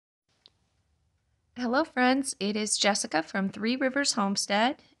Hello friends, it is Jessica from Three Rivers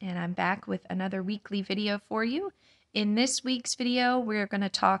Homestead, and I'm back with another weekly video for you. In this week's video, we're going to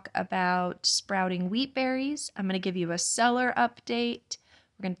talk about sprouting wheat berries. I'm going to give you a cellar update.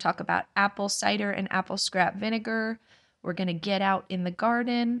 We're going to talk about apple cider and apple scrap vinegar. We're going to get out in the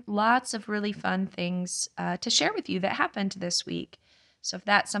garden. Lots of really fun things to share with you that happened this week. So if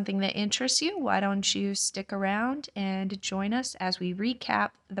that's something that interests you, why don't you stick around and join us as we recap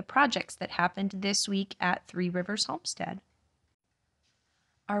the projects that happened this week at Three Rivers Homestead.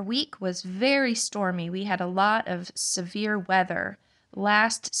 Our week was very stormy. We had a lot of severe weather.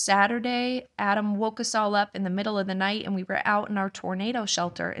 Last Saturday, Adam woke us all up in the middle of the night and we were out in our tornado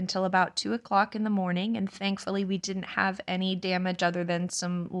shelter until about 2 o'clock in the morning. And thankfully, we didn't have any damage other than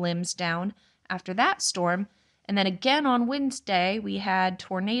some limbs down after that storm. And then again on Wednesday, we had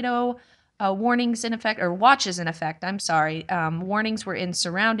tornado warnings in effect, or watches in effect. I'm sorry. Warnings were in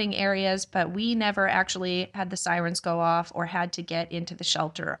surrounding areas, but we never actually had the sirens go off or had to get into the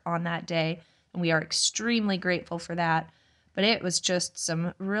shelter on that day. And we are extremely grateful for that. But it was just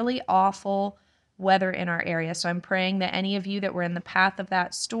some really awful weather in our area. So I'm praying that any of you that were in the path of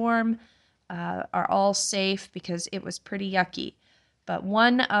that storm are all safe because it was pretty yucky. But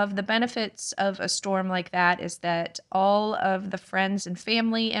one of the benefits of a storm like that is that all of the friends and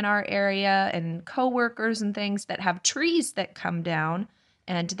family in our area and coworkers and things that have trees that come down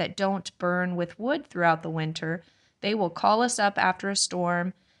and that don't burn with wood throughout the winter, they will call us up after a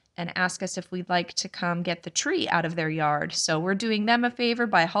storm and ask us if we'd like to come get the tree out of their yard. So we're doing them a favor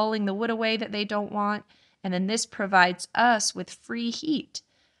by hauling the wood away that they don't want, and then this provides us with free heat.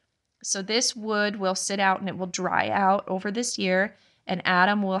 So this wood will sit out and it will dry out over this year, and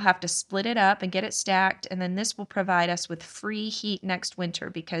Adam will have to split it up and get it stacked, and then this will provide us with free heat next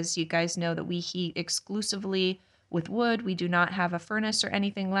winter because you guys know that we heat exclusively with wood. We do not have a furnace or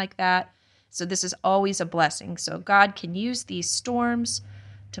anything like that. So this is always a blessing. So God can use these storms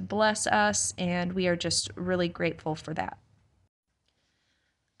to bless us, and we are just really grateful for that.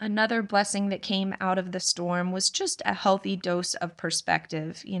 Another blessing that came out of the storm was just a healthy dose of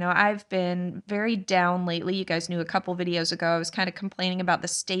perspective. You know, I've been very down lately. You guys knew a couple videos ago, I was kind of complaining about the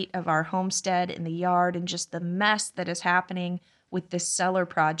state of our homestead in the yard and just the mess that is happening with this cellar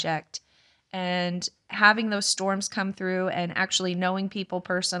project. And having those storms come through and actually knowing people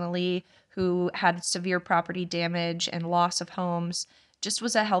personally who had severe property damage and loss of homes just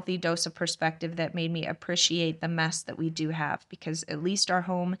was a healthy dose of perspective that made me appreciate the mess that we do have, because at least our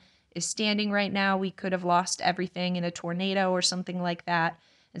home is standing right now. We could have lost everything in a tornado or something like that.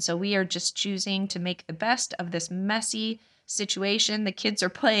 And so we are just choosing to make the best of this messy situation. The kids are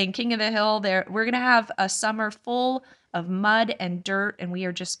playing King of the Hill. We're going to have a summer full of mud and dirt, and we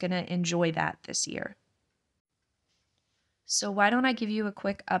are just going to enjoy that this year. So why don't I give you a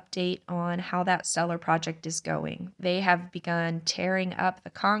quick update on how that cellar project is going? They have begun tearing up the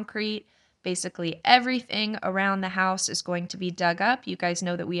concrete. Basically everything around the house is going to be dug up. You guys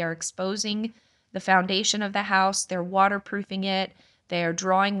know that we are exposing the foundation of the house. They're waterproofing it. They are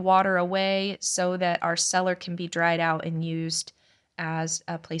drawing water away so that our cellar can be dried out and used as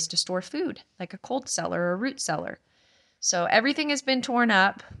a place to store food, like a cold cellar or a root cellar. So everything has been torn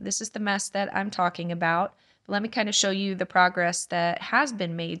up. This is the mess that I'm talking about. But let me kind of show you the progress that has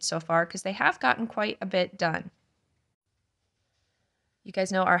been made so far, because they have gotten quite a bit done. You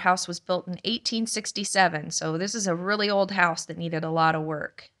guys know our house was built in 1867, so this is a really old house that needed a lot of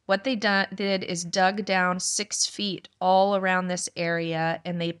work. What they did is dug down 6 feet all around this area,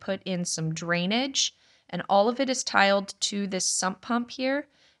 and they put in some drainage, and all of it is tiled to this sump pump here,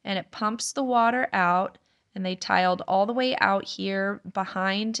 and it pumps the water out, and they tiled all the way out here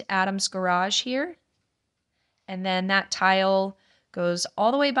behind Adam's garage here. And then that tile goes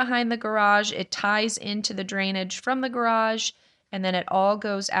all the way behind the garage. It ties into the drainage from the garage, and then it all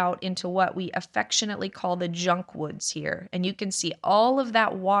goes out into what we affectionately call the junk woods here. And you can see all of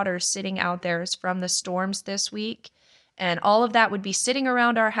that water sitting out there is from the storms this week. And all of that would be sitting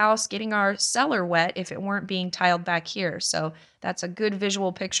around our house, getting our cellar wet if it weren't being tiled back here. So that's a good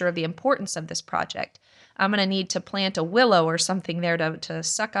visual picture of the importance of this project. I'm going to need to plant a willow or something there to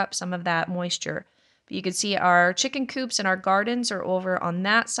suck up some of that moisture. But you can see our chicken coops and our gardens are over on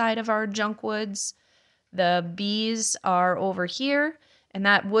that side of our junk woods. The bees are over here, and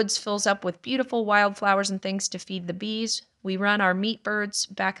that woods fills up with beautiful wildflowers and things to feed the bees. We run our meat birds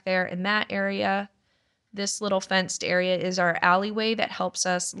back there in that area. This little fenced area is our alleyway that helps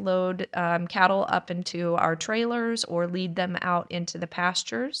us load cattle up into our trailers or lead them out into the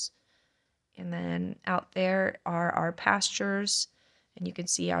pastures. And then out there are our pastures. And you can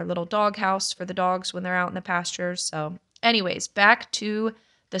see our little dog house for the dogs when they're out in the pastures. So anyways, back to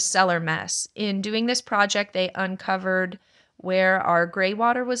the cellar mess. In doing this project, they uncovered where our gray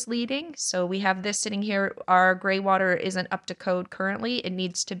water was leading. So we have this sitting here. Our gray water isn't up to code currently. It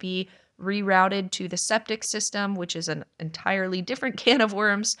needs to be rerouted to the septic system, which is an entirely different can of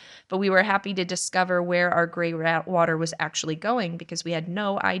worms. But we were happy to discover where our gray water was actually going because we had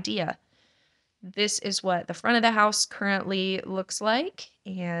no idea. This is what the front of the house currently looks like.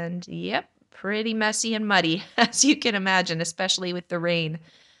 And yep, pretty messy and muddy, as you can imagine, especially with the rain.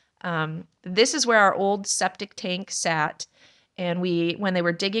 This is where our old septic tank sat. And when they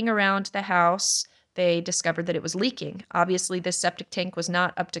were digging around the house, they discovered that it was leaking. Obviously, this septic tank was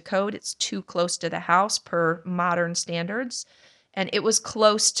not up to code. It's too close to the house per modern standards. And it was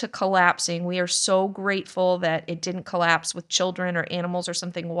close to collapsing. We are so grateful that it didn't collapse with children or animals or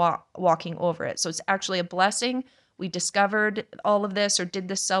something walking over it. So it's actually a blessing. We discovered all of this or did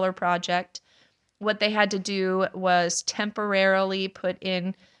the cellar project. What they had to do was temporarily put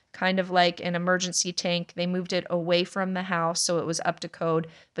in kind of like an emergency tank. They moved it away from the house so it was up to code,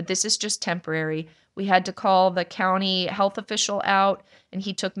 but this is just temporary. We had to call the county health official out, and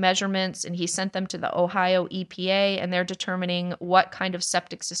he took measurements and he sent them to the Ohio EPA, and they're determining what kind of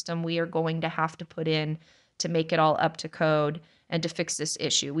septic system we are going to have to put in to make it all up to code and to fix this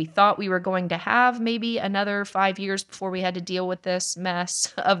issue. We thought we were going to have maybe another 5 years before we had to deal with this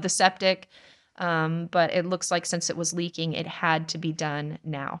mess of the septic. But it looks like since it was leaking, it had to be done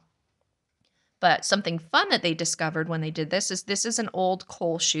now. But something fun that they discovered when they did this is an old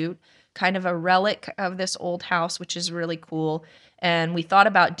coal chute, kind of a relic of this old house, which is really cool. And we thought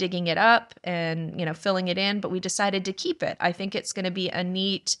about digging it up and, filling it in, but we decided to keep it. I think it's going to be a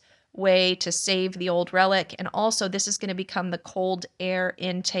neat way to save the old relic. And also, this is going to become the cold air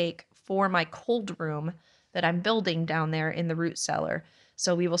intake for my cold room that I'm building down there in the root cellar.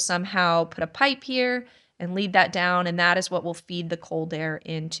 So we will somehow put a pipe here and lead that down, and that is what will feed the cold air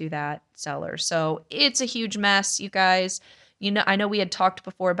into that cellar. So it's a huge mess, you guys. I know we had talked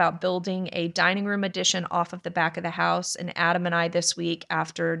before about building a dining room addition off of the back of the house, and Adam and I this week,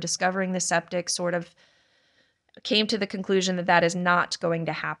 after discovering the septic, sort of came to the conclusion that that is not going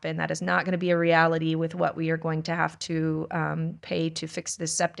to happen. That is not going to be a reality with what we are going to have to pay to fix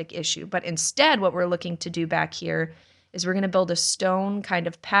this septic issue. But instead, what we're looking to do back here is we're going to build a stone kind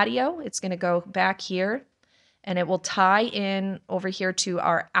of patio. It's going to go back here, and it will tie in over here to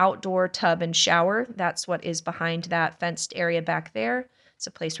our outdoor tub and shower. That's what is behind that fenced area back there. It's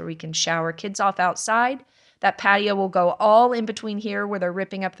a place where we can shower kids off outside. That patio will go all in between here where they're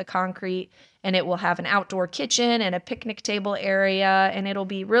ripping up the concrete, and it will have an outdoor kitchen and a picnic table area, and it'll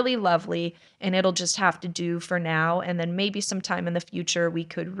be really lovely, and it'll just have to do for now. And then maybe sometime in the future we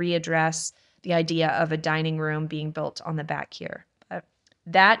could readdress the idea of a dining room being built on the back here. But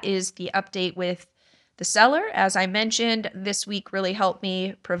that is the update with the cellar. As I mentioned, this week really helped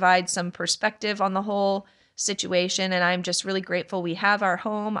me provide some perspective on the whole situation, and I'm just really grateful we have our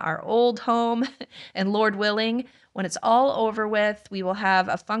home, our old home, and Lord willing, when it's all over with, we will have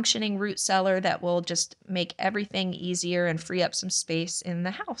a functioning root cellar that will just make everything easier and free up some space in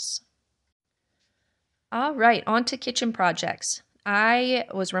the house. All right, on to kitchen projects. I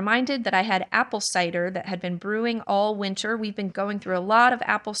was reminded that I had apple cider that had been brewing all winter. We've been going through a lot of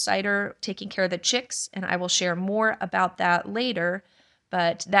apple cider, taking care of the chicks, and I will share more about that later.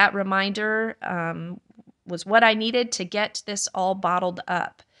 But that reminder was what I needed to get this all bottled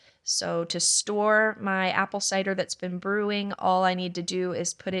up. So to store my apple cider that's been brewing, all I need to do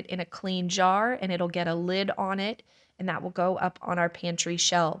is put it in a clean jar, and it'll get a lid on it, and that will go up on our pantry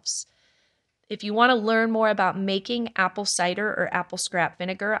shelves. If you want to learn more about making apple cider or apple scrap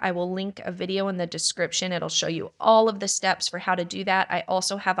vinegar, I will link a video in the description. It'll show you all of the steps for how to do that. I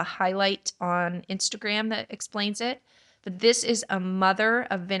also have a highlight on Instagram that explains it. But this is a mother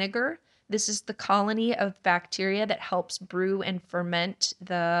of vinegar. This is the colony of bacteria that helps brew and ferment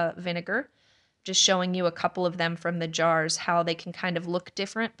the vinegar. Just showing you a couple of them from the jars, how they can kind of look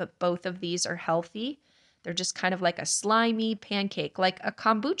different, but both of these are healthy. They're just kind of like a slimy pancake, like a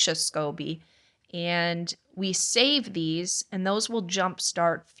kombucha SCOBY. And we save these, and those will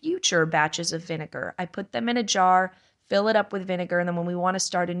jumpstart future batches of vinegar. I put them in a jar, fill it up with vinegar, and then when we want to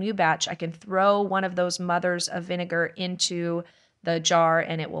start a new batch, I can throw one of those mothers of vinegar into the jar,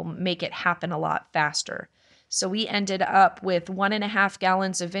 and it will make it happen a lot faster. So we ended up with 1.5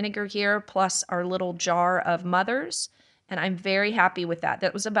 gallons of vinegar here, plus our little jar of mothers, and I'm very happy with that.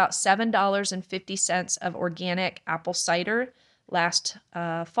 That was about $7.50 of organic apple cider last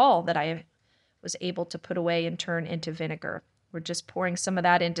fall that I was able to put away and turn into vinegar. We're just pouring some of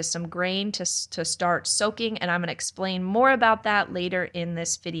that into some grain to start soaking, and I'm going to explain more about that later in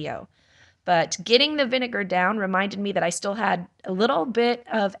this video. But getting the vinegar down reminded me that I still had a little bit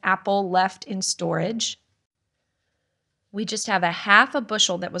of apple left in storage. We just have a half a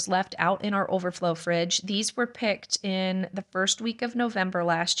bushel that was left out in our overflow fridge. These were picked in the first week of November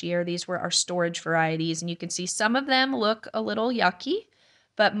last year. These were our storage varieties, and you can see some of them look a little yucky,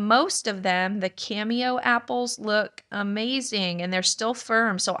 but most of them, the Cameo apples, look amazing and they're still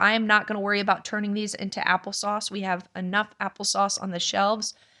firm. So I am not going to worry about turning these into applesauce. We have enough applesauce on the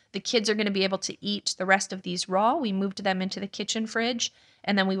shelves. The kids are going to be able to eat the rest of these raw. We moved them into the kitchen fridge,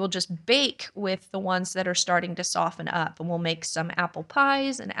 and then we will just bake with the ones that are starting to soften up. And we'll make some apple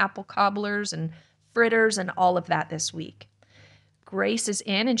pies and apple cobblers and fritters and all of that this week. Grace is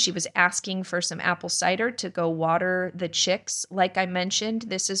in and she was asking for some apple cider to go water the chicks. Like I mentioned,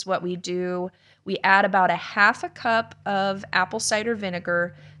 this is what we do. We add about a half a cup of apple cider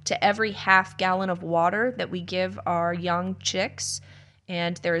vinegar to every half gallon of water that we give our young chicks.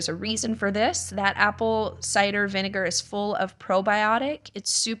 And there is a reason for this. That apple cider vinegar is full of probiotic.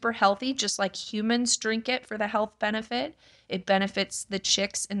 It's super healthy, just like humans drink it for the health benefit. It benefits the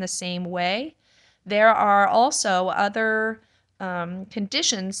chicks in the same way. There are also other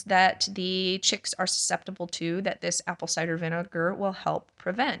conditions that the chicks are susceptible to that this apple cider vinegar will help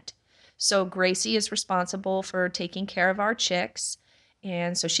prevent. So Gracie is responsible for taking care of our chicks.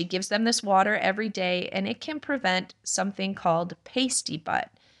 And so she gives them this water every day, and it can prevent something called pasty butt.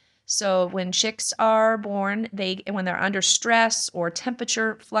 So when chicks are born, when they're under stress or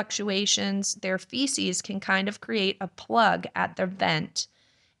temperature fluctuations, their feces can kind of create a plug at their vent.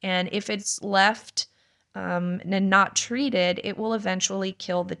 And if it's left and not treated, it will eventually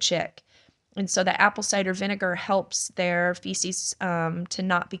kill the chick. And so the apple cider vinegar helps their feces to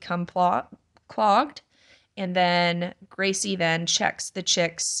not become clogged. And then Gracie then checks the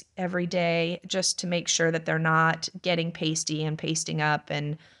chicks every day just to make sure that they're not getting pasty and pasting up.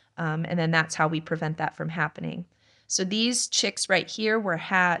 And then that's how we prevent that from happening. So these chicks right here were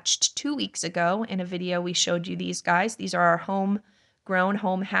hatched 2 weeks ago. In a video, we showed you these guys. These are our home-grown,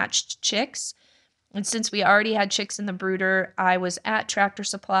 home-hatched chicks. And since we already had chicks in the brooder, I was at Tractor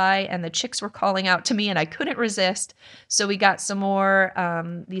Supply and the chicks were calling out to me and I couldn't resist. So we got some more.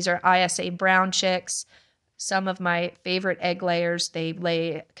 These are ISA brown chicks. Some of my favorite egg layers. They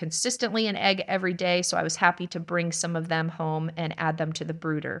lay consistently an egg every day, so I was happy to bring some of them home and add them to the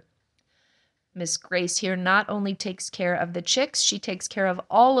brooder. Miss Grace here not only takes care of the chicks, she takes care of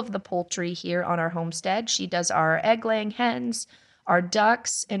all of the poultry here on our homestead. She does our egg-laying hens, our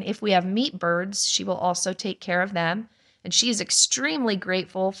ducks, and if we have meat birds, she will also take care of them. And she is extremely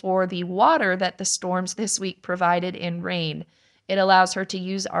grateful for the water that the storms this week provided in rain. It allows her to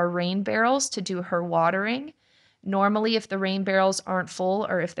use our rain barrels to do her watering. Normally, if the rain barrels aren't full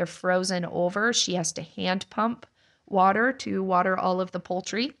or if they're frozen over, she has to hand pump water to water all of the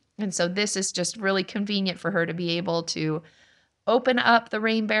poultry. And so this is just really convenient for her to be able to open up the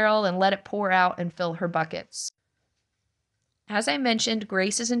rain barrel and let it pour out and fill her buckets. As I mentioned,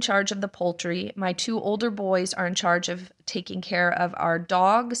 Grace is in charge of the poultry. My 2 older boys are in charge of taking care of our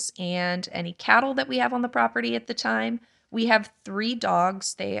dogs and any cattle that we have on the property at the time. We have 3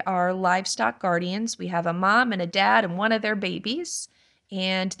 dogs. They are livestock guardians. We have a mom and a dad and one of their babies,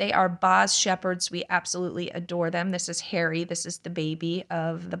 and they are Boz Shepherds. We absolutely adore them. This is Harry. This is the baby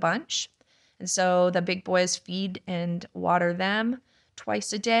of the bunch. And so the big boys feed and water them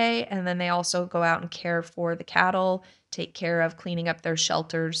twice a day, and then they also go out and care for the cattle, take care of cleaning up their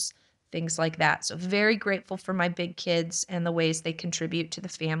shelters, things like that. So very grateful for my big kids and the ways they contribute to the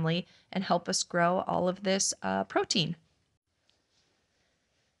family and help us grow all of this protein.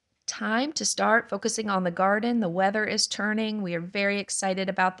 Time to start focusing on the garden. The weather is turning. We are very excited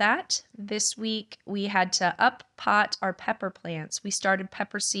about that. This week we had to up pot our pepper plants. We started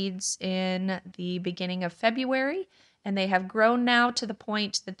pepper seeds in the beginning of February, and they have grown now to the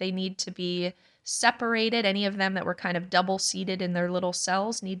point that they need to be separated. Any of them that were kind of double seeded in their little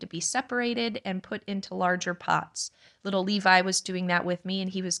cells need to be separated and put into larger pots. Little Levi was doing that with me,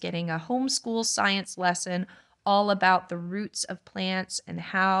 and he was getting a homeschool science lesson all about the roots of plants and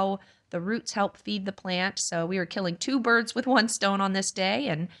how the roots help feed the plant. So we were killing 2 birds with 1 stone on this day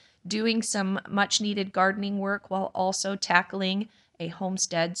and doing some much needed gardening work while also tackling a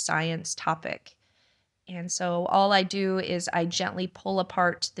homestead science topic. And so all I do is I gently pull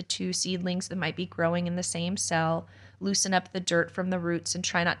apart the 2 seedlings that might be growing in the same cell, loosen up the dirt from the roots and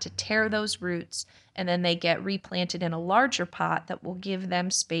try not to tear those roots. And then they get replanted in a larger pot that will give them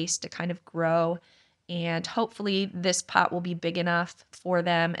space to kind of grow. And hopefully this pot will be big enough for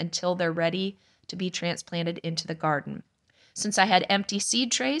them until they're ready to be transplanted into the garden. Since I had empty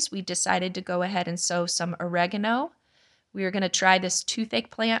seed trays, we decided to go ahead and sow some oregano. We are going to try this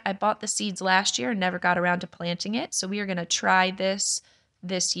toothache plant. I bought the seeds last year and never got around to planting it. So we are going to try this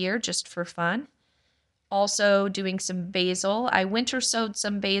year just for fun. Also doing some basil. I winter sowed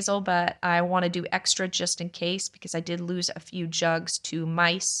some basil, but I want to do extra just in case because I did lose a few jugs to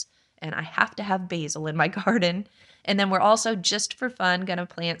mice and I have to have basil in my garden. And then we're also just for fun going to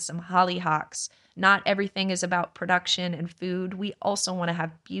plant some hollyhocks. Not everything is about production and food. We also want to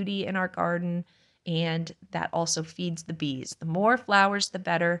have beauty in our garden, and that also feeds the bees. The more flowers, the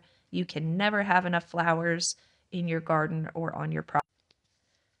better. You can never have enough flowers in your garden or on your property.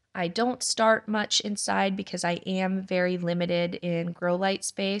 I don't start much inside because I am very limited in grow light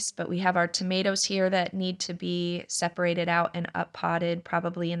space, but we have our tomatoes here that need to be separated out and up potted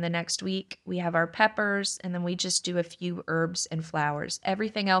probably in the next week. We have our peppers, and then we just do a few herbs and flowers.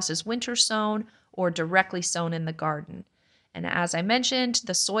 Everything else is winter sown or directly sown in the garden. And as I mentioned,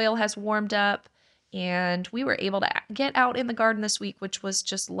 the soil has warmed up and we were able to get out in the garden this week, which was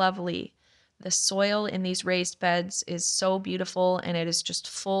just lovely. The soil in these raised beds is so beautiful and it is just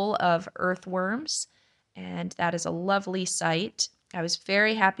full of earthworms, and that is a lovely sight. I was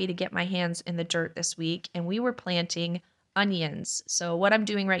very happy to get my hands in the dirt this week, and we were planting onions. So what I'm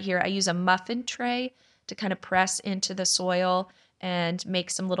doing right here, I use a muffin tray to kind of press into the soil and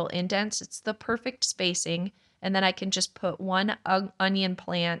make some little indents. It's the perfect spacing, and then I can just put one onion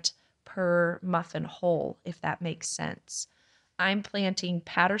plant per muffin hole, if that makes sense. I'm planting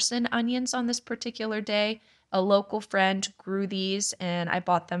Patterson onions on this particular day. A local friend grew these and I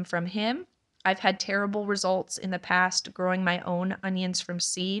bought them from him. I've had terrible results in the past growing my own onions from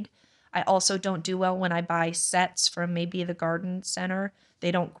seed. I also don't do well when I buy sets from maybe the garden center.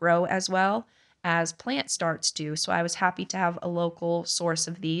 They don't grow as well as plant starts do. So I was happy to have a local source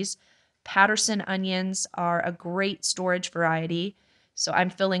of these. Patterson onions are a great storage variety. So I'm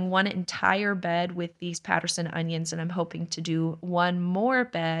filling one entire bed with these Patterson onions, and I'm hoping to do one more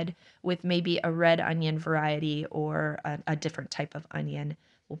bed with maybe a red onion variety or a different type of onion.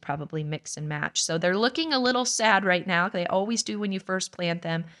 We'll probably mix and match. So they're looking a little sad right now. They always do when you first plant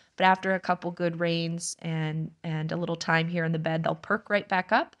them, but after a couple good rains and a little time here in the bed, they'll perk right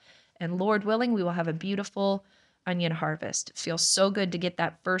back up. And Lord willing, we will have a beautiful onion harvest. It feels so good to get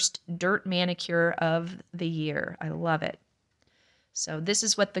that first dirt manicure of the year. I love it. So this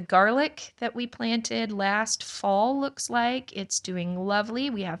is what the garlic that we planted last fall looks like. It's doing lovely.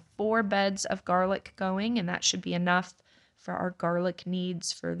 We have 4 beds of garlic going, and that should be enough for our garlic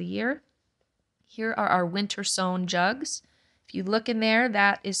needs for the year. Here are our winter sown jugs. If you look in there,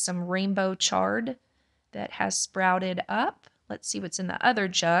 that is some rainbow chard that has sprouted up. Let's see what's in the other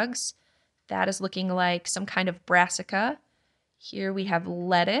jugs. That is looking like some kind of brassica. Here we have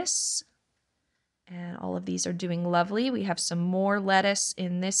lettuce. And all of these are doing lovely. We have some more lettuce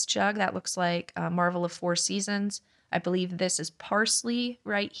in this jug. That looks like Marvel of Four Seasons. I believe this is parsley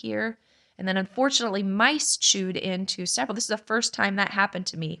right here. And then unfortunately, mice chewed into several. This is the first time that happened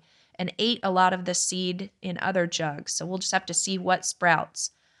to me and ate a lot of the seed in other jugs. So we'll just have to see what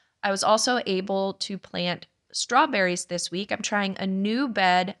sprouts. I was also able to plant strawberries this week. I'm trying a new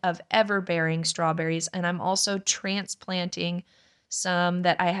bed of ever-bearing strawberries, and I'm also transplanting some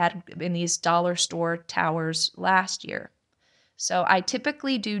that I had in these dollar store towers last year. So I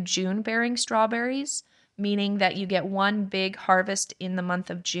typically do June bearing strawberries, meaning that you get one big harvest in the month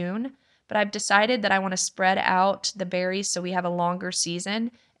of June. But I've decided that I want to spread out the berries so we have a longer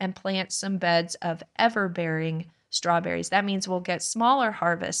season and plant some beds of ever bearing strawberries. That means we'll get smaller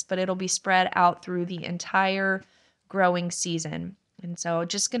harvests, but it'll be spread out through the entire growing season. And so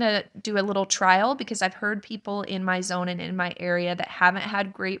just going to do a little trial because I've heard people in my zone and in my area that haven't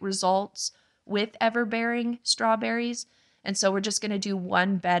had great results with ever-bearing strawberries. And so we're just going to do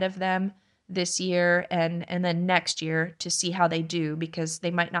one bed of them this year and then next year to see how they do because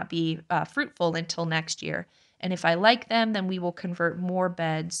they might not be fruitful until next year. And if I like them, then we will convert more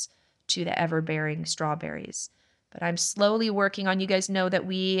beds to the ever-bearing strawberries. But I'm slowly working on, you guys know that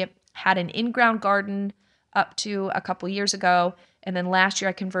we had an in-ground garden up to a couple years ago. And then last year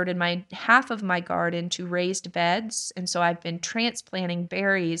I converted half of my garden to raised beds. And so I've been transplanting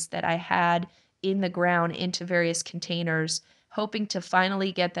berries that I had in the ground into various containers, hoping to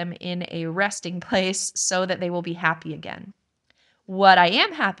finally get them in a resting place so that they will be happy again. What I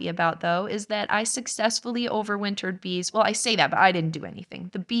am happy about, though, is that I successfully overwintered bees. Well, I say that, but I didn't do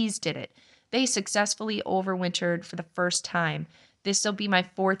anything. The bees did it. They successfully overwintered for the first time. This will be my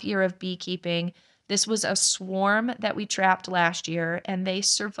 4th year of beekeeping. This was a swarm that we trapped last year, and they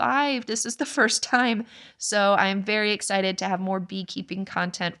survived. This is the first time. So I'm very excited to have more beekeeping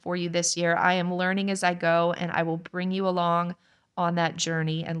content for you this year. I am learning as I go, and I will bring you along on that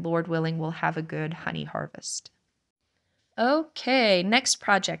journey, and Lord willing, we'll have a good honey harvest. Okay, next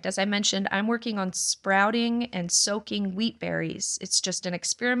project. As I mentioned, I'm working on sprouting and soaking wheat berries. It's just an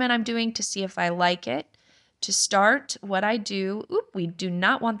experiment I'm doing to see if I like it. To start, what I do, we do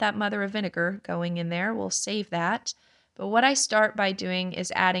not want that mother of vinegar going in there. We'll save that. But what I start by doing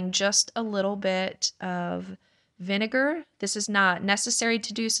is adding just a little bit of vinegar. This is not necessary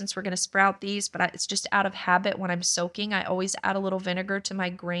to do since we're going to sprout these, but it's just out of habit when I'm soaking. I always add a little vinegar to my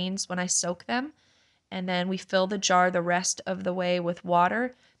grains when I soak them, and then we fill the jar the rest of the way with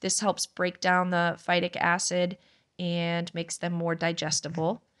water. This helps break down the phytic acid and makes them more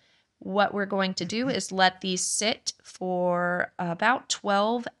digestible. What we're going to do is let these sit for about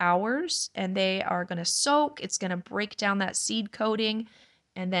 12 hours, and they are going to soak. It's going to break down that seed coating.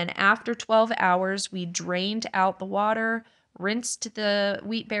 And then after 12 hours, we drained out the water, rinsed the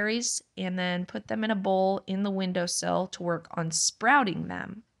wheat berries, and then put them in a bowl in the windowsill to work on sprouting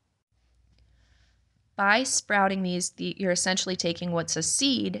them. By sprouting these, you're essentially taking what's a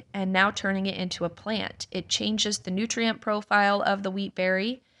seed and now turning it into a plant. It changes the nutrient profile of the wheat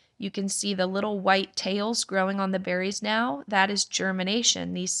berry. You can see the little white tails growing on the berries now. That is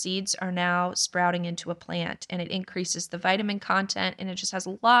germination. These seeds are now sprouting into a plant, and it increases the vitamin content, and it just has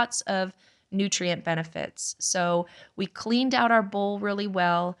lots of nutrient benefits. So we cleaned out our bowl really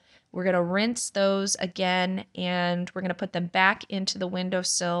well. We're going to rinse those again, and we're going to put them back into the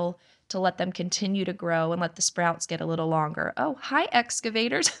windowsill to let them continue to grow and let the sprouts get a little longer. Oh, hi,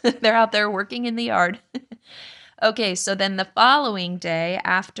 excavators. They're out there working in the yard. Okay, so then the following day,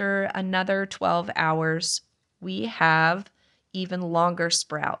 after another 12 hours, we have even longer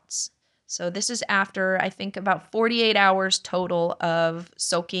sprouts. So this is after, I think, about 48 hours total of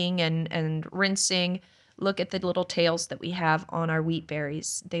soaking and rinsing. Look at the little tails that we have on our wheat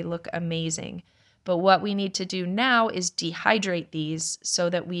berries. They look amazing. But what we need to do now is dehydrate these so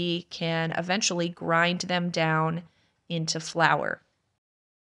that we can eventually grind them down into flour.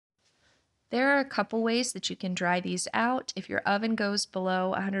 There are a couple ways that you can dry these out. If your oven goes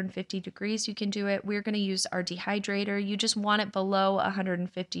below 150 degrees, you can do it. We're going to use our dehydrator. You just want it below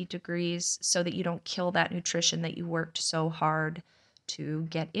 150 degrees so that you don't kill that nutrition that you worked so hard to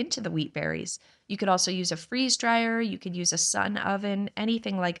get into the wheat berries. You could also use a freeze dryer. You could use a sun oven,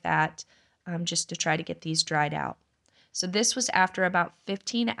 anything like that, just to try to get these dried out. So this was after about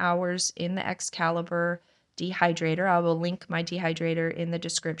 15 hours in the Excalibur dehydrator. I will link my dehydrator in the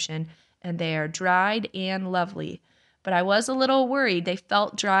description, and they are dried and lovely. But I was a little worried. They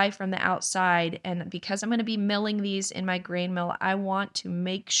felt dry from the outside, and because I'm going to be milling these in my grain mill, I want to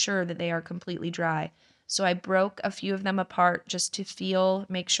make sure that they are completely dry. So I broke a few of them apart just to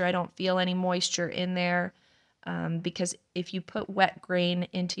make sure I don't feel any moisture in there. Because if you put wet grain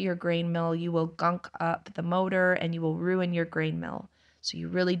into your grain mill, you will gunk up the motor and you will ruin your grain mill. So you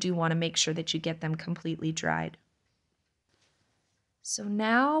really do want to make sure that you get them completely dried. So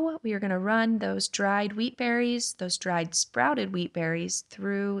now we are going to run those dried wheat berries, those dried sprouted wheat berries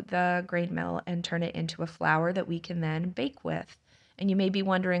through the grain mill and turn it into a flour that we can then bake with. And you may be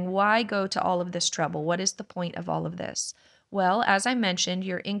wondering, why go to all of this trouble? What is the point of all of this? Well, as I mentioned,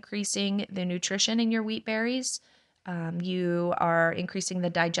 you're increasing the nutrition in your wheat berries. You are increasing the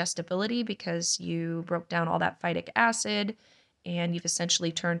digestibility because you broke down all that phytic acid, and you've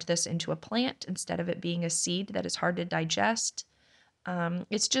essentially turned this into a plant instead of it being a seed that is hard to digest.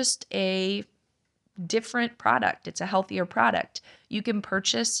 It's just a different product. It's a healthier product. You can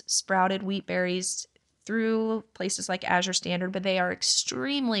purchase sprouted wheat berries through places like Azure Standard, but they are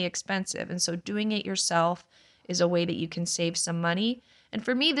extremely expensive. And so doing it yourself is a way that you can save some money. And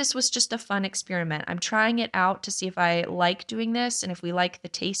for me, this was just a fun experiment. I'm trying it out to see if I like doing this and if we like the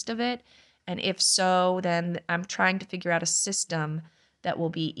taste of it. And if so, then I'm trying to figure out a system that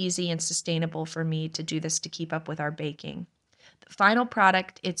will be easy and sustainable for me to do this to keep up with our baking. The final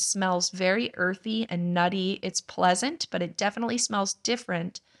product, it smells very earthy and nutty. It's pleasant, but it definitely smells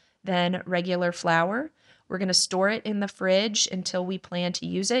different than regular flour. We're going to store it in the fridge until we plan to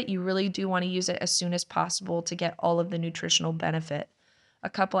use it. You really do want to use it as soon as possible to get all of the nutritional benefit. A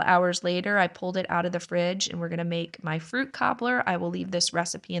couple hours later, I pulled it out of the fridge and we're going to make my fruit cobbler. I will leave this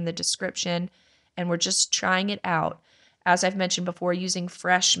recipe in the description, and we're just trying it out. As I've mentioned before, using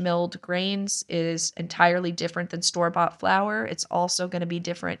fresh milled grains is entirely different than store-bought flour. It's also going to be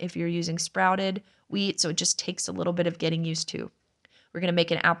different if you're using sprouted wheat, so it just takes a little bit of getting used to. We're going to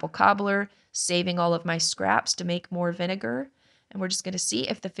make an apple cobbler, saving all of my scraps to make more vinegar, and we're just going to see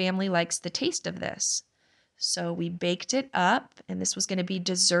if the family likes the taste of this. So we baked it up, and this was going to be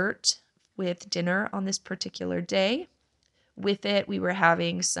dessert with dinner on this particular day. With it, we were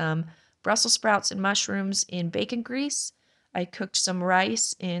having some Brussels sprouts and mushrooms in bacon grease. I cooked some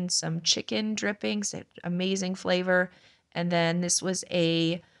rice in some chicken drippings, amazing flavor. And then this was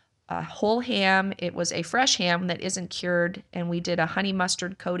a whole ham. It was a fresh ham that isn't cured, and we did a honey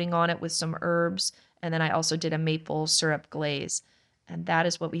mustard coating on it with some herbs. And then I also did a maple syrup glaze. And that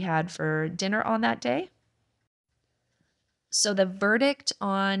is what we had for dinner on that day. So the verdict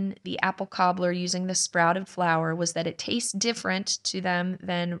on the apple cobbler using the sprouted flour was that it tastes different to them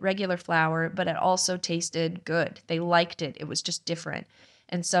than regular flour, but it also tasted good. They liked it. It was just different.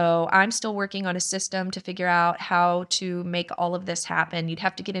 And so I'm still working on a system to figure out how to make all of this happen. You'd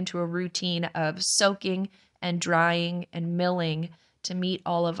have to get into a routine of soaking and drying and milling to meet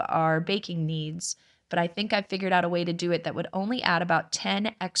all of our baking needs. But I think I figured out a way to do it that would only add about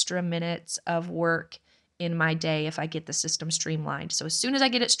 10 extra minutes of work in my day if I get the system streamlined. So as soon as I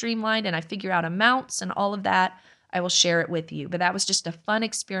get it streamlined and I figure out amounts and all of that, I will share it with you. But that was just a fun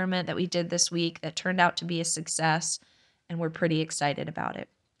experiment that we did this week that turned out to be a success, and we're pretty excited about it.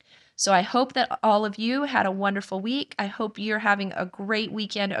 So I hope that all of you had a wonderful week. I hope you're having a great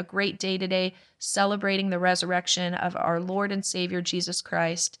weekend, a great day today, celebrating the resurrection of our Lord and Savior, Jesus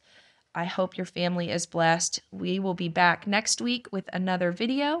Christ. I hope your family is blessed. We will be back next week with another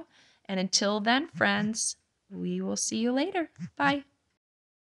video. And until then, friends, we will see you later. Bye.